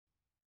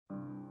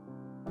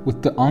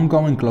With the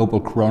ongoing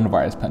global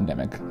coronavirus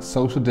pandemic,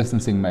 social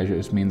distancing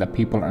measures mean that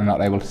people are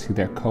not able to see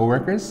their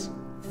co-workers,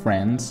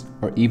 friends,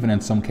 or even in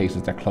some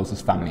cases their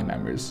closest family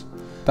members.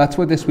 That's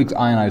why this week's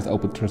Ainize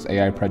open source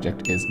AI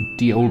project is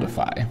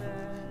Deoldify.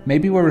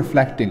 Maybe we're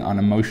reflecting on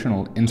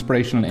emotional,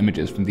 inspirational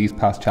images from these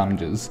past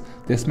challenges.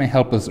 This may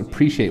help us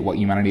appreciate what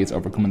humanity has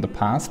overcome in the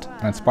past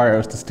and inspire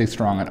us to stay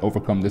strong and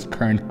overcome this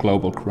current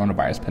global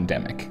coronavirus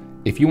pandemic.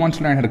 If you want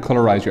to learn how to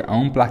colorize your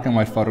own black and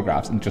white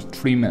photographs in just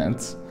 3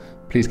 minutes,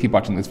 please keep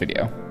watching this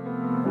video.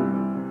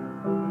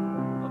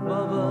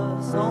 Above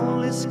us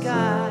only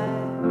sky.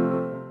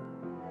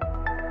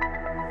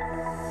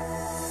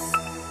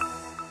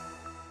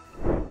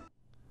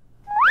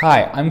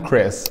 Hi, I'm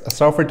Chris, a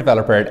software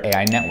developer at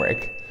AI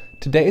Network.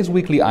 Today's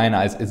weekly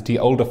Ainize is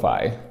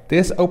Deoldify.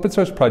 This open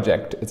source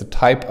project is a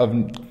type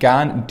of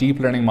GAN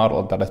deep learning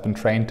model that has been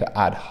trained to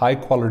add high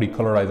quality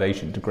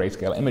colorization to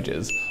grayscale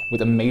images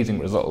with amazing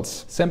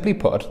results. Simply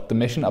put, the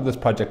mission of this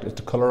project is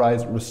to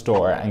colorize,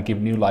 restore, and give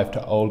new life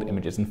to old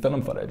images and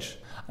film footage.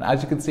 And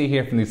as you can see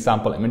here from these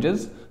sample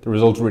images, the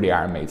results really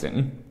are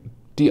amazing.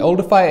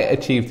 Deoldify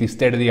achieves these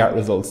state-of-the-art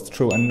results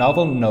through a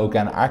novel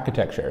no-GAN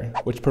architecture,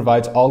 which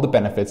provides all the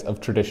benefits of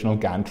traditional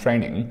GAN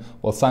training,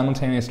 while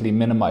simultaneously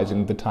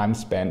minimizing the time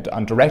spent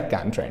on direct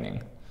GAN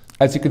training.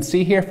 As you can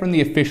see here from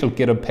the official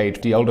Github page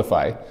of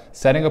Deoldify,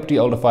 setting up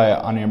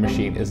Deoldify on your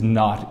machine is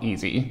not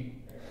easy.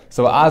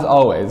 So as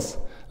always,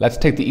 let's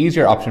take the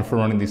easier option for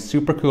running these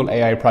super cool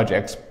AI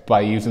projects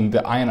by using the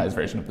Ainize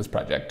version of this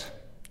project.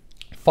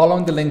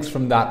 Following the links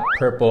from that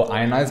purple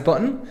Ainize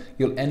button,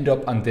 you'll end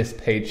up on this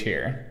page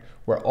here,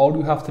 where all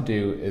you have to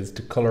do is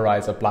to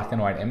colorize a black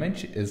and white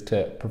image is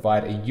to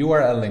provide a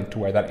URL link to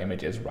where that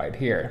image is right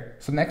here.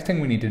 So next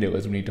thing we need to do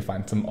is we need to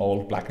find some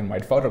old black and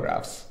white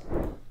photographs.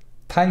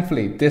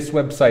 Thankfully, this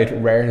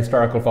website, Rare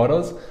Historical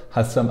Photos,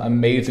 has some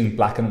amazing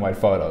black and white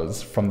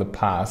photos from the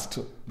past.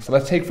 So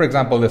let's take, for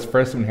example, this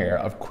first one here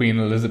of Queen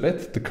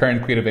Elizabeth, the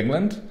current Queen of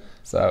England.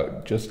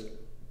 So just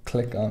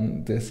click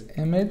on this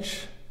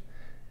image,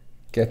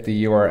 get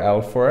the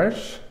URL for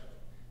it,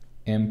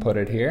 input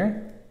it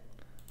here,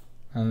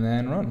 and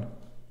then run.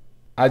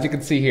 As you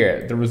can see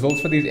here, the results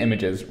for these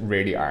images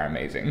really are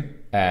amazing.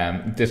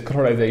 This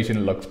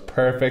colorization looks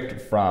perfect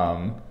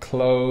from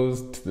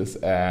clothes to this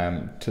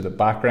to the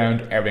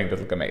background. Everything does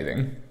look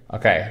amazing.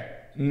 Okay,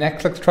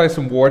 next let's try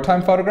some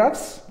wartime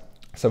photographs.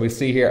 So we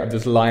see here of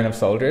this line of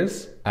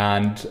soldiers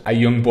and a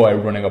young boy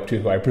running up to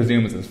who I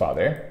presume is his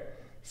father.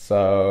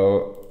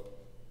 So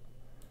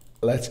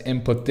let's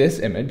input this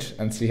image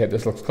and see how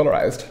this looks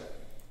colorized.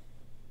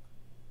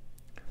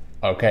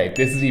 Okay,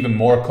 this is even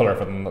more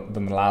colorful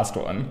than the last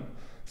one.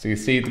 So you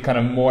see the kind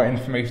of more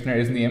information there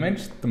is in the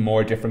image, the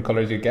more different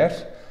colors you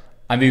get.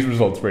 And these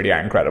results really are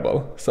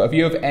incredible. So if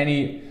you have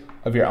any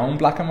of your own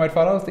black and white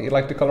photos that you'd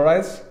like to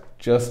colorize,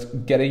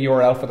 just get a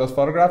URL for those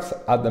photographs,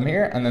 add them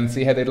here, and then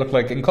see how they look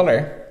like in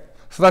color.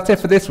 So that's it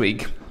for this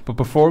week. But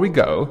before we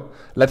go,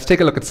 let's take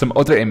a look at some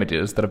other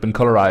images that have been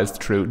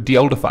colorized through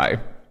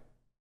Deoldify.